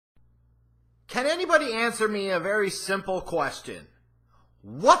Can anybody answer me a very simple question?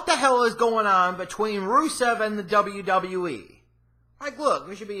 What the hell is going on between Rusev and the WWE? Like, look,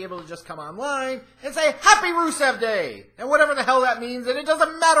 we should be able to just come online and say, Happy Rusev Day! And whatever the hell that means, and it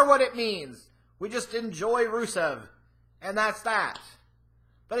doesn't matter what it means. We just enjoy Rusev. And that's that.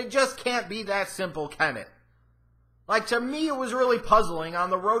 But it just can't be that simple, can it? Like, to me, it was really puzzling. On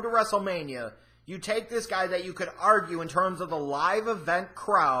the road to WrestleMania, you take this guy that you could argue in terms of the live event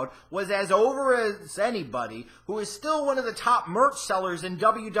crowd was as over as anybody, who is still one of the top merch sellers in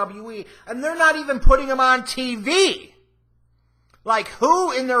WWE, and they're not even putting him on TV. Like,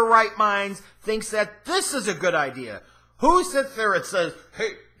 who in their right minds thinks that this is a good idea? Who sits there and says,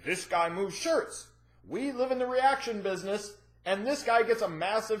 hey, this guy moves shirts. We live in the reaction business, and this guy gets a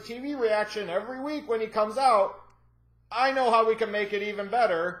massive TV reaction every week when he comes out. I know how we can make it even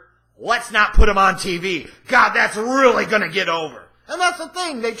better. Let's not put him on TV. God, that's really going to get over. And that's the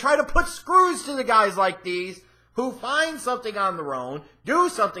thing. They try to put screws to the guys like these who find something on their own, do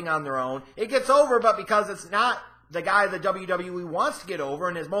something on their own. It gets over, but because it's not the guy the WWE wants to get over,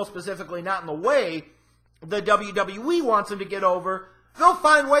 and is most specifically not in the way the WWE wants him to get over, they'll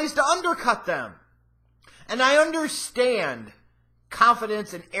find ways to undercut them. And I understand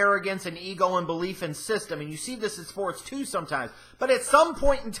confidence and arrogance and ego and belief in system, and you see this in sports too sometimes. But at some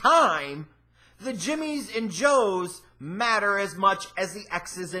point in time, the Jimmys and Joes matter as much as the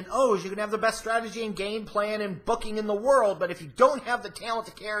X's and O's. You can have the best strategy and game plan and booking in the world, but if you don't have the talent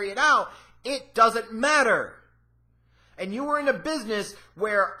to carry it out, it doesn't matter. And you were in a business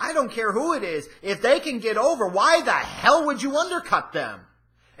where, I don't care who it is, if they can get over, why the hell would you undercut them?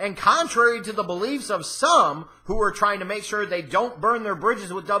 And contrary to the beliefs of some who are trying to make sure they don't burn their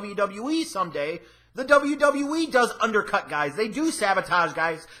bridges with WWE someday, the WWE does undercut guys. They do sabotage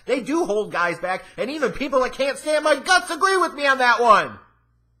guys. They do hold guys back. And even people that can't stand my guts agree with me on that one.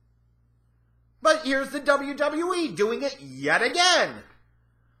 But here's the WWE doing it yet again.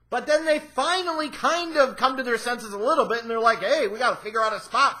 But then they finally kind of come to their senses a little bit, and they're like, hey, we got to figure out a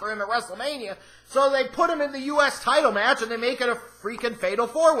spot for him at WrestleMania. So they put him in the U.S. title match, and they make it a freaking fatal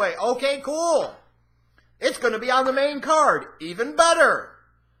four-way. Okay, cool. It's going to be on the main card. Even better.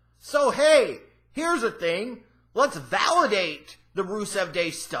 So, hey, here's the thing. Let's validate the Rusev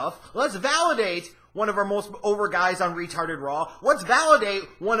Day stuff. Let's validate one of our most over guys on Retarded Raw. Let's validate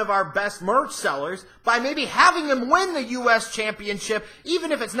one of our best merch sellers by maybe having him win the U.S. Championship,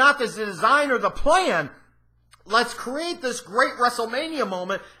 even if it's not the design or the plan. Let's create this great WrestleMania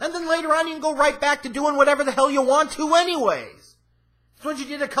moment, and then later on you can go right back to doing whatever the hell you want to anyways. That's what you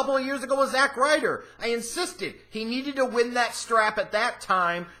did a couple of years ago with Zack Ryder. I insisted he needed to win that strap at that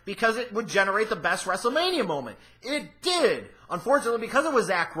time because it would generate the best WrestleMania moment. It did. Unfortunately, because it was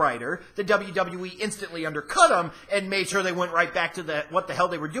Zack Ryder, the WWE instantly undercut him and made sure they went right back to what the hell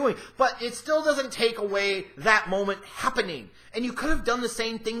they were doing. But it still doesn't take away that moment happening. And you could have done the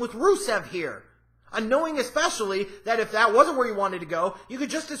same thing with Rusev here. Knowing especially that if that wasn't where you wanted to go, you could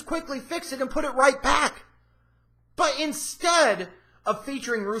just as quickly fix it and put it right back. But instead of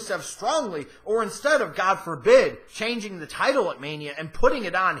featuring Rusev strongly, or instead of, God forbid, changing the title at Mania and putting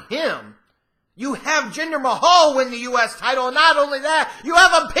it on him, you have Jinder Mahal win the U.S. title, and not only that, you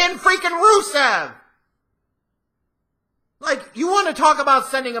have him pin freaking Rusev! Like, you want to talk about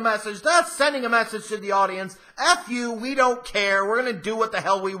sending a message? That's sending a message to the audience. F you, we don't care, we're gonna do what the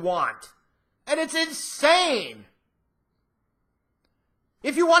hell we want. And it's insane!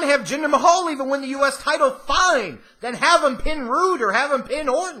 If you want to have Jinder Mahal even win the U.S. title, fine. Then have him pin Rude or have him pin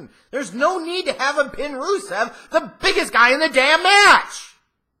Orton. There's no need to have him pin Rusev, the biggest guy in the damn match!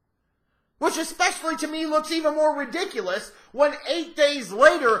 Which especially to me looks even more ridiculous when 8 days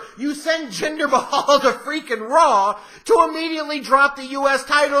later you send Jinder Mahal to freaking Raw to immediately drop the U.S.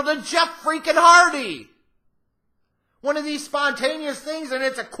 title to Jeff freaking Hardy. One of these spontaneous things, and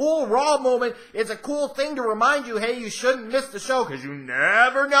it's a cool Raw moment. It's a cool thing to remind you, hey, you shouldn't miss the show because you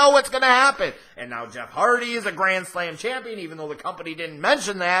never know what's going to happen. And now Jeff Hardy is a Grand Slam champion, even though the company didn't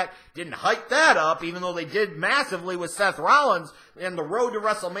mention that, didn't hype that up, even though they did massively with Seth Rollins and the road to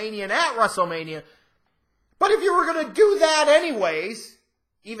WrestleMania and at WrestleMania. But if you were going to do that anyways,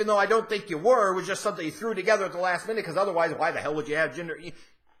 even though I don't think you were, it was just something you threw together at the last minute, because otherwise, why the hell would you have Jinder?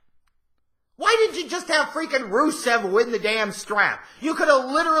 Why didn't you just have freaking Rusev win the damn strap? You could have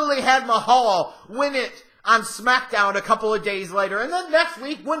literally had Mahal win it on SmackDown a couple of days later, and then next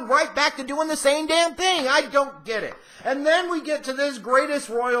week went right back to doing the same damn thing. I don't get it. And then we get to this greatest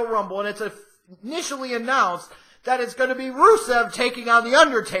Royal Rumble, and it's initially announced that it's going to be Rusev taking on The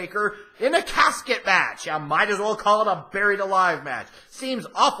Undertaker in a casket match. I might as well call it a buried alive match. Seems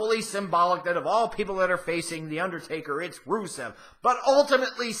awfully symbolic that of all people that are facing The Undertaker, it's Rusev. But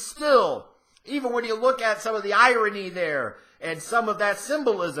ultimately still, Even when you look at some of the irony there and some of that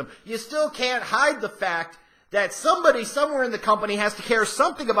symbolism, you still can't hide the fact that somebody somewhere in the company has to care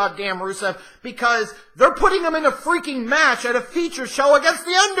something about damn Rusev because they're putting him in a freaking match at a feature show against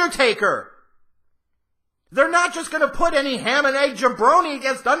The Undertaker. They're not just going to put any ham and egg jabroni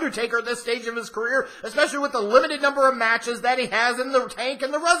against Undertaker at this stage of his career, especially with the limited number of matches that he has in the tank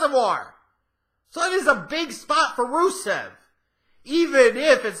and the reservoir. So it is a big spot for Rusev. Even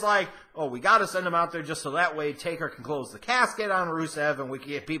if it's like, oh, we got to send him out there just so that way Taker can close the casket on Rusev and we can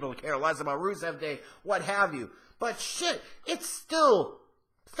get people to care less about Rusev Day, what have you. But shit, it's still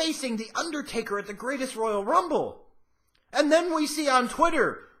facing The Undertaker at the Greatest Royal Rumble. And then we see on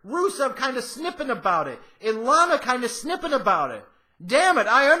Twitter, Rusev kind of snipping about it, and Lana kind of snipping about it. Damn it,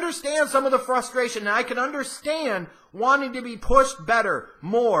 I understand some of the frustration, and I can understand wanting to be pushed better,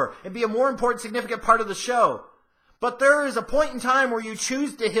 more, and be a more important, significant part of the show. But there is a point in time where you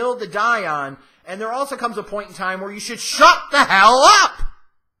choose to hill to die on, and there also comes a point in time where you should shut the hell up!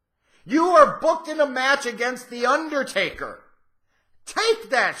 You are booked in a match against The Undertaker.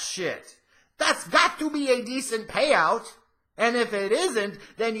 Take that shit! That's got to be a decent payout. And if it isn't,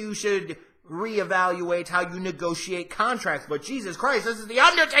 then you should reevaluate how you negotiate contracts. But Jesus Christ, this is The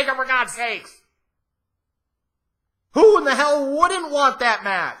Undertaker, for God's sakes! Who in the hell wouldn't want that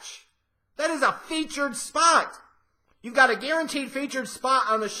match? That is a featured spot. You've got a guaranteed featured spot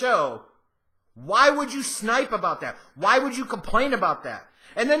on the show. Why would you snipe about that? Why would you complain about that?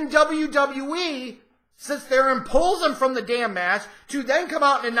 And then WWE sits there and pulls him from the damn match to then come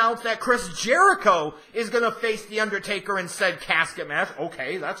out and announce that Chris Jericho is going to face The Undertaker in said casket match.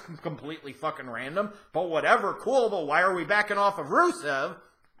 Okay, that's completely fucking random, but whatever, cool, but why are we backing off of Rusev?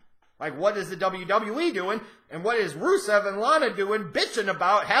 Like, what is the WWE doing? And what is Rusev and Lana doing bitching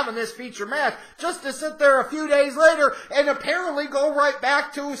about having this feature match just to sit there a few days later and apparently go right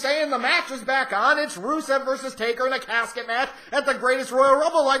back to saying the match is back on. It's Rusev versus Taker in a casket match at the Greatest Royal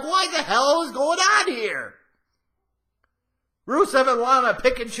Rumble. Like, what the hell is going on here? Rusev and Lana,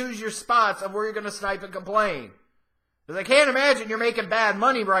 pick and choose your spots of where you're going to snipe and complain. Because I can't imagine you're making bad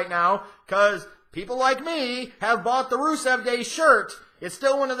money right now because people like me have bought the Rusev Day shirt. It's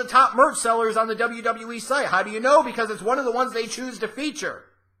still one of the top merch sellers on the WWE site. How do you know? Because it's one of the ones they choose to feature.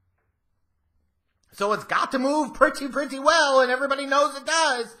 So it's got to move pretty well, and everybody knows it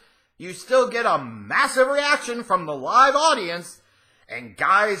does. You still get a massive reaction from the live audience, and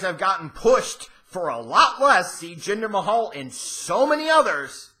guys have gotten pushed for a lot less. See Jinder Mahal and so many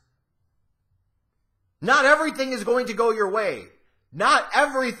others. Not everything is going to go your way. Not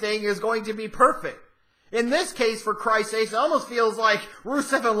everything is going to be perfect. In this case, for Christ's sake, it almost feels like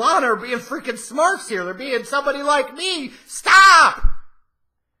Rusev and Lana are being freaking Smurfs here. They're being somebody like me. Stop!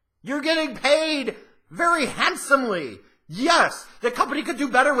 You're getting paid very handsomely. Yes, the company could do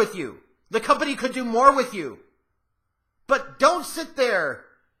better with you. The company could do more with you. But don't sit there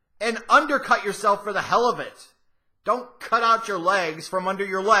and undercut yourself for the hell of it. Don't cut out your legs from under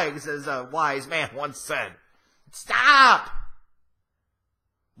your legs, as a wise man once said. Stop!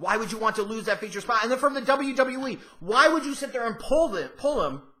 Why would you want to lose that feature spot? And then from the WWE, why would you sit there and pull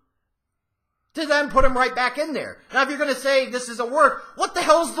him to then put him right back in there? Now, if you're going to say this is a work, what the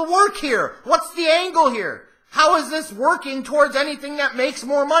hell's the work here? What's the angle here? How is this working towards anything that makes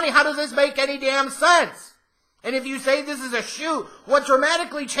more money? How does this make any damn sense? And if you say this is a shoot, what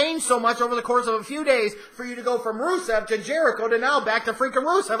dramatically changed so much over the course of a few days for you to go from Rusev to Jericho to now back to freaking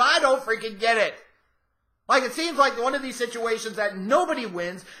Rusev? I don't freaking get it. Like, it seems like one of these situations that nobody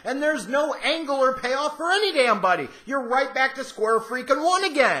wins, and there's no angle or payoff for any damn buddy. You're right back to square freaking one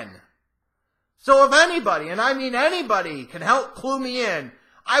again. So if anybody, and I mean anybody, can help clue me in,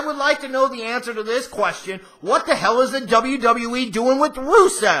 I would like to know the answer to this question. What the hell is the WWE doing with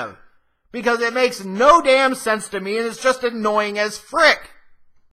Rusev? Because it makes no damn sense to me, and it's just annoying as frick.